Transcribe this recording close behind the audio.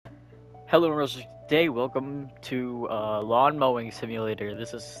Hello, Rose. Today, welcome to Lawn Mowing Simulator.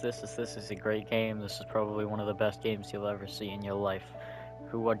 This is a great game. This is probably one of the best games you'll ever see in your life.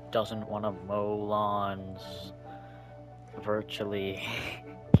 Who doesn't want to mow lawns virtually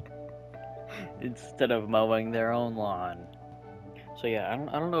instead of mowing their own lawn? So yeah,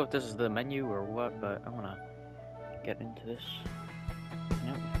 I don't know if this is the menu or what, but I'm gonna get into this.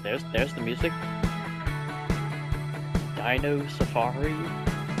 Yep, there's the music. Dino Safari.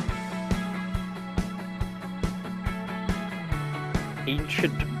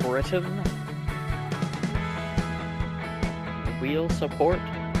 Ancient Britain. Wheel support.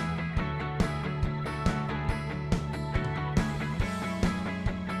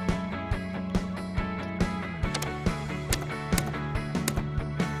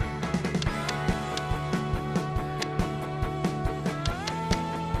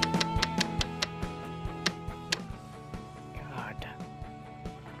 God.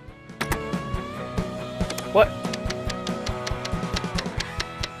 What?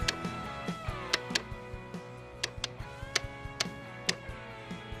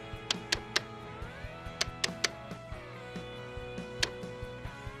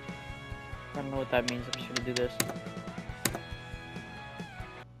 I don't know what that means. I'm just gonna do this.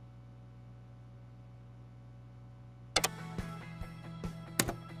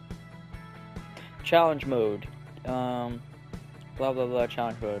 Challenge mode. Blah blah blah.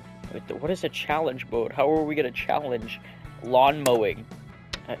 Challenge mode. Wait, what is a challenge mode? How are we gonna challenge lawn mowing?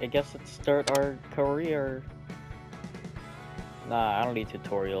 I guess let's start our career. Nah, I don't need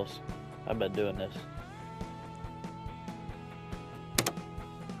tutorials. I've been doing this.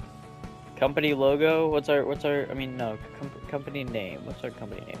 Company logo? What's our, I mean, no, company name. What's our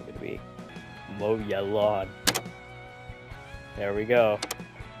company name gonna be? Mow Ya Lawn. There we go.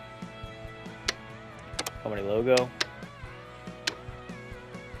 Company logo.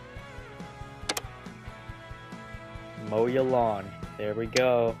 Mow Ya Lawn. There we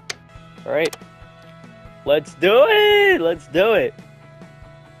go. Alright. Let's do it! Let's do it!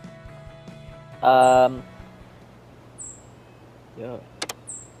 Yo.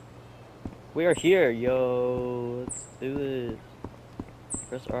 We are here, yo. Let's do this.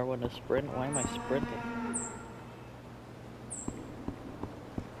 Press R1 to sprint. Why am I sprinting?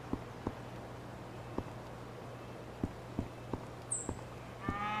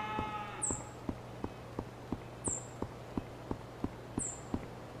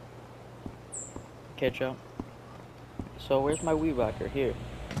 Okay, jump. So where's my weed whacker? Here.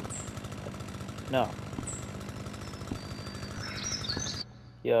 No.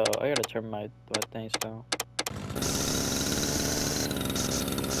 Yo, I gotta turn my things down.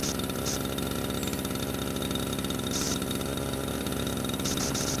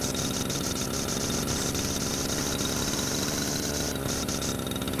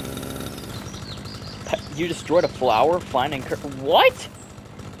 You destroyed a flower? Finding what?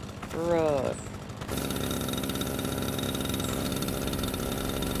 Bruh.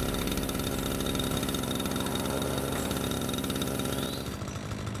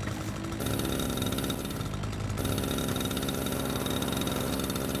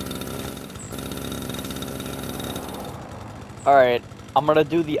 Alright, I'm gonna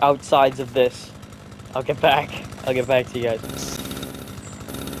do the outsides of this. I'll get back to you guys.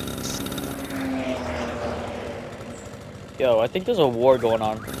 Yo, I think there's a war going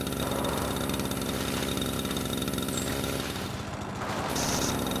on.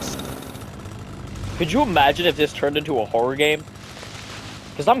 Could you imagine if this turned into a horror game?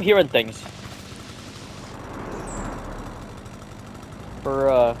 Because I'm hearing things.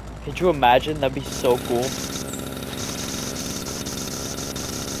 Could you imagine? That'd be so cool.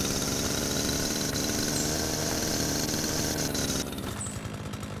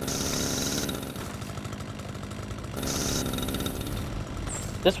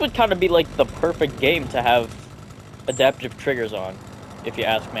 This would kind of be like the perfect game to have adaptive triggers on, if you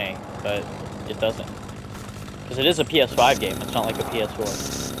ask me, but it doesn't. Because it is a PS5 game, it's not like a PS4.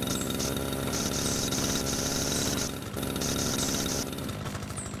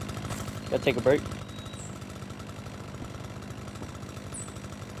 Gotta take a break.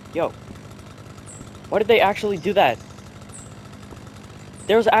 Yo. Why did they actually do that?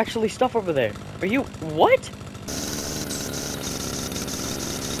 There's actually stuff over there. Are you... what?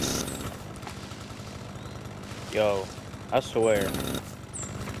 Yo, I swear.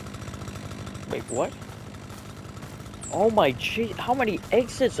 Wait, what? Oh my gee, how many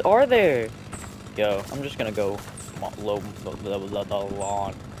exits are there? Yo, I'm just gonna go low the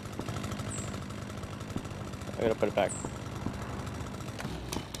lawn. I gotta put it back.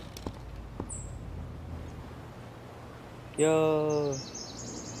 Yo.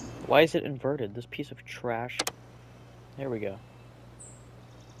 Why is it inverted? This piece of trash. There we go.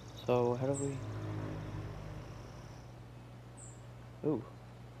 So, how do we... Ooh.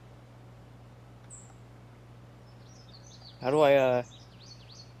 How do I,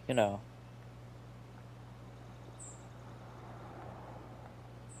 you know...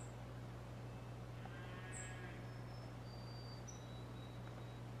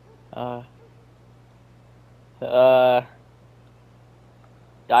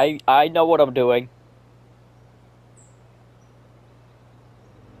 I know what I'm doing.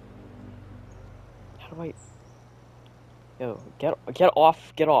 How do I... Yo, get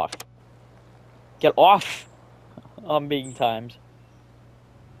off, get off. Get off! I'm being timed.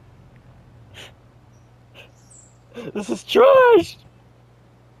 This is trash!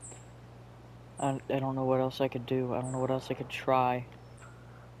 I don't know what else I could do. I don't know what else I could try.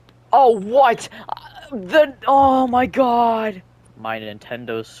 Oh, what? Oh my god! My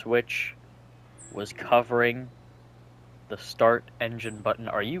Nintendo Switch was covering the start engine button.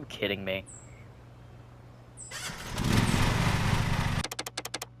 Are you kidding me?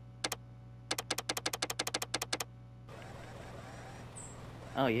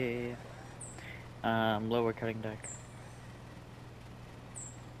 Oh, yeah. Lower cutting deck.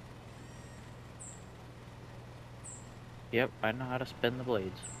 Yep, I know how to spin the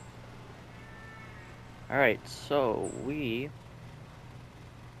blades. Alright, so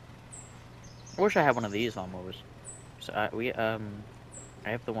I wish I had one of these lawnmowers. So I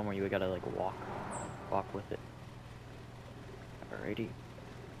have the one where you gotta like walk with it. Alrighty,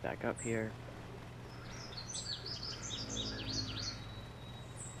 back up here.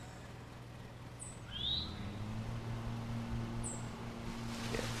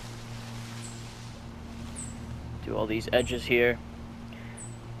 Do all these edges here.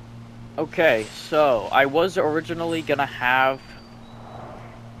 Okay, so I was originally gonna have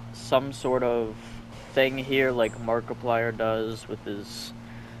some sort of thing here like Markiplier does with his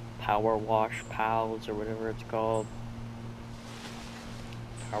power wash pals or whatever it's called.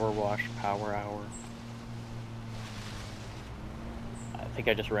 Power wash, power hour. I think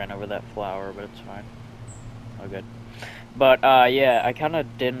I just ran over that flower, but it's fine. Oh, good. But, yeah, I kind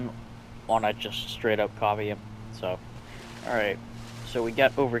of didn't want to just straight up copy him, so. Alright, so we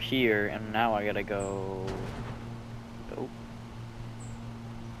got over here, and now I gotta go... Oh.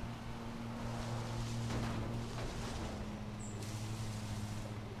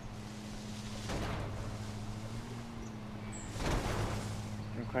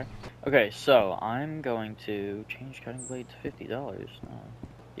 Okay, so I'm going to change cutting blade to $50.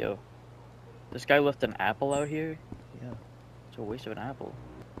 Yo, this guy left an apple out here? Yeah, it's a waste of an apple.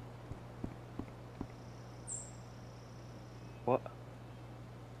 What?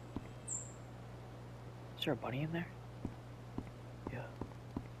 Is there a bunny in there? Yeah.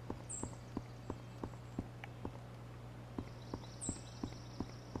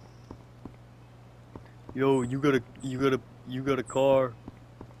 Yo, you got a car.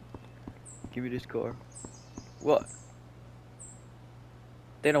 Give me this car. What?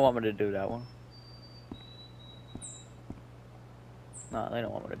 They don't want me to do that one. No, they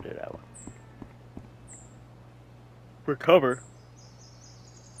don't want me to do that one. Recover?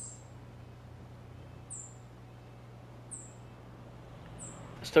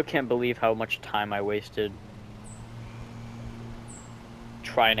 I still can't believe how much time I wasted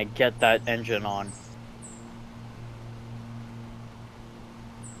trying to get that engine on.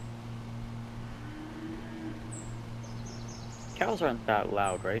 Cows aren't that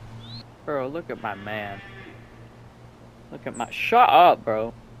loud, right? Bro, look at my man. Look at my... Shut up,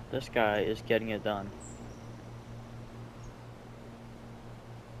 bro. This guy is getting it done.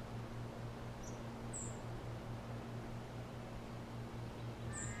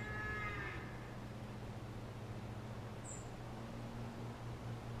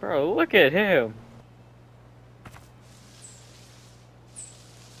 Bro, look at him.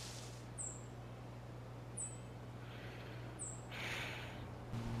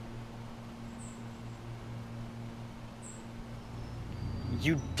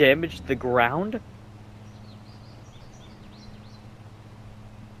 You damaged the ground? What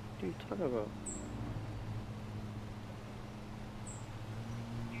are you talking about?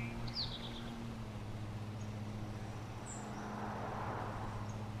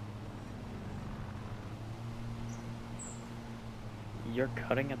 You're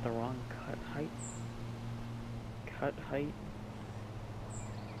cutting at the wrong cut height? Cut height?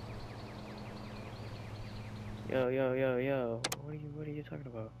 Yo. What are you talking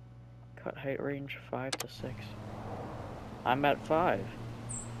about? Cut height range 5 to 6. I'm at 5.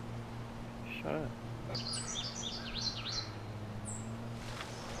 Shut up.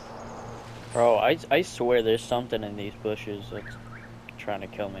 Bro, I swear there's something in these bushes that's trying to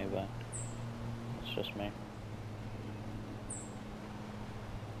kill me, but it's just me.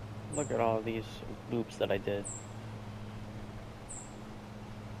 Look at all these loops that I did.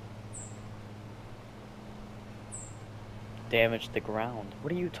 Damaged the ground.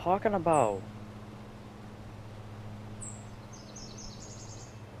 What are you talking about?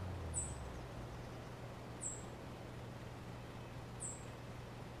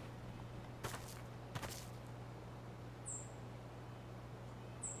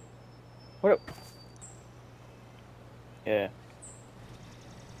 What? Yeah.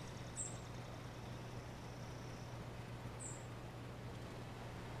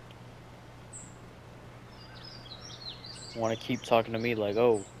 Want to keep talking to me like,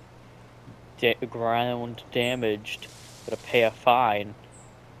 oh, ground damaged, gotta pay a fine.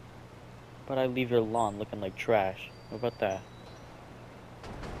 But I leave your lawn looking like trash. What about that?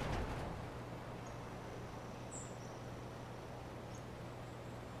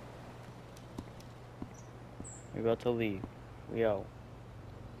 We're about to leave. We out.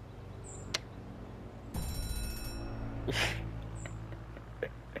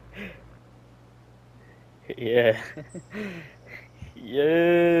 Yeah.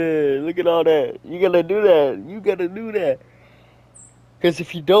 Yeah. Look at all that. You gotta do that. You gotta do that. Because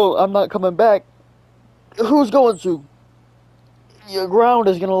if you don't, I'm not coming back. Who's going to? Your ground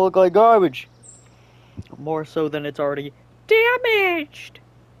is gonna look like garbage. More so than it's already damaged.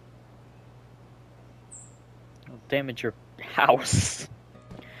 It'll damage your house.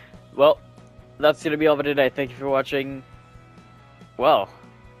 Well, that's gonna be all for today. Thank you for watching. Well,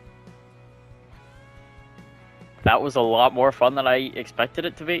 that was a lot more fun than I expected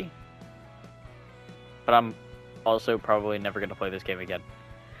it to be. But I'm also probably never gonna play this game again.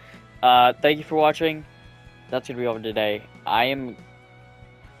 Thank you for watching. That's gonna be all for today. I am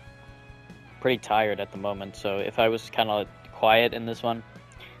pretty tired at the moment, so if I was kind of quiet in this one,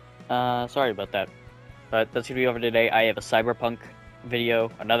 sorry about that. But that's gonna be all for today. I have a cyberpunk video,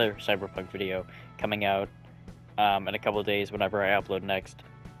 another cyberpunk video coming out in a couple of days whenever I upload next.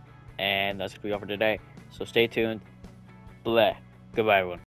 And that's gonna be all for today. So stay tuned. Bleh. Goodbye, everyone.